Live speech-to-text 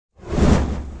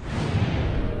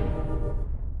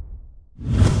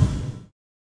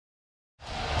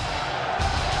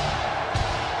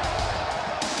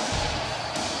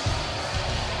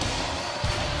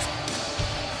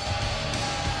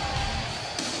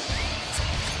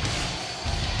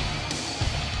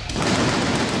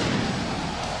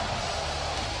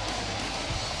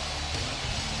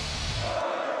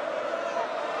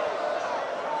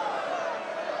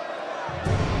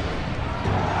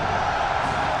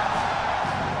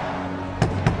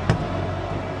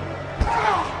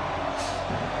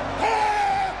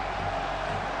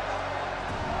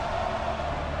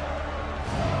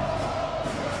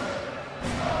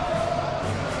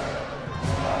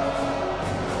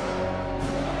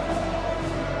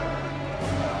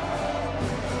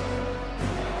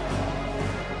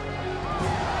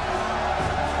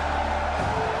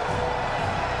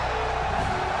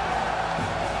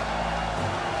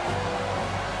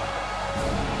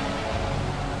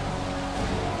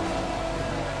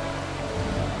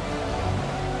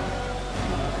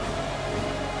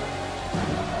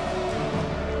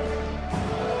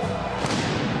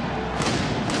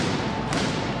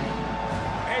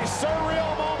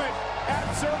surreal moment at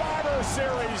Survivor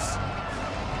Series.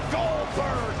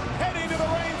 Goldberg heading to the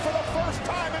ring for the first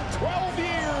time in 12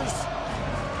 years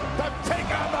to take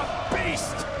on the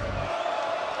Beast.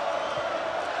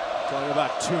 Talking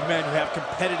about two men who have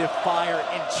competitive fire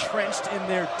entrenched in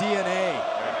their DNA.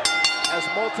 Has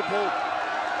multiple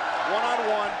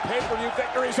one-on-one pay-per-view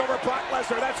victories over Brock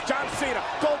Lesnar. That's John Cena.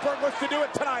 Goldberg looks to do it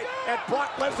tonight. And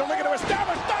Brock Lesnar looking to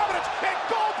establish dominance. And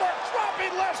Goldberg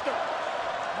dropping Lesnar.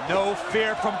 No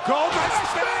fear from Goldberg. And a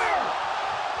spear!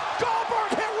 Goldberg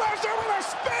hit Lesnar with a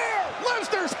spear!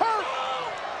 Lesnar's hurt!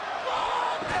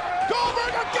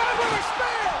 Goldberg again with a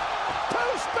spear!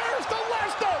 Two spears to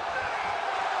Lesnar!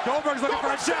 Goldberg's looking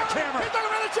for a jackhammer. He's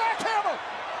looking for the jackhammer!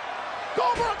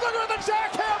 Goldberg looking at the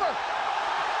jackhammer!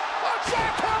 A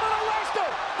jackhammer to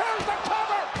Lesnar! Here's the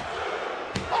cover!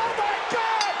 Oh my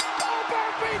God!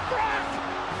 Goldberg beat Brock!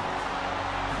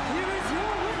 Here is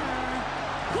your winner,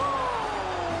 Goldberg!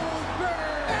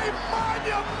 A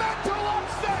monumental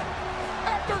upset!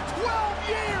 After 12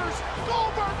 years,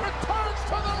 Goldberg returns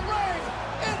to the ring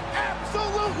and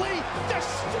absolutely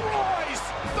destroys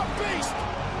the Beast!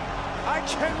 I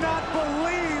cannot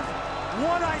believe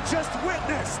what I just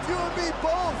witnessed. You and me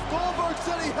both. Goldberg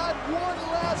said he had one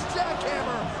last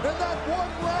jackhammer, and that one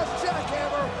last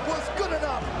jackhammer was good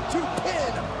enough to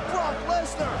pin Brock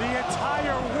Lesnar. The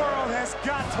entire world has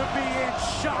got to be in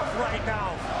shock right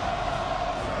now.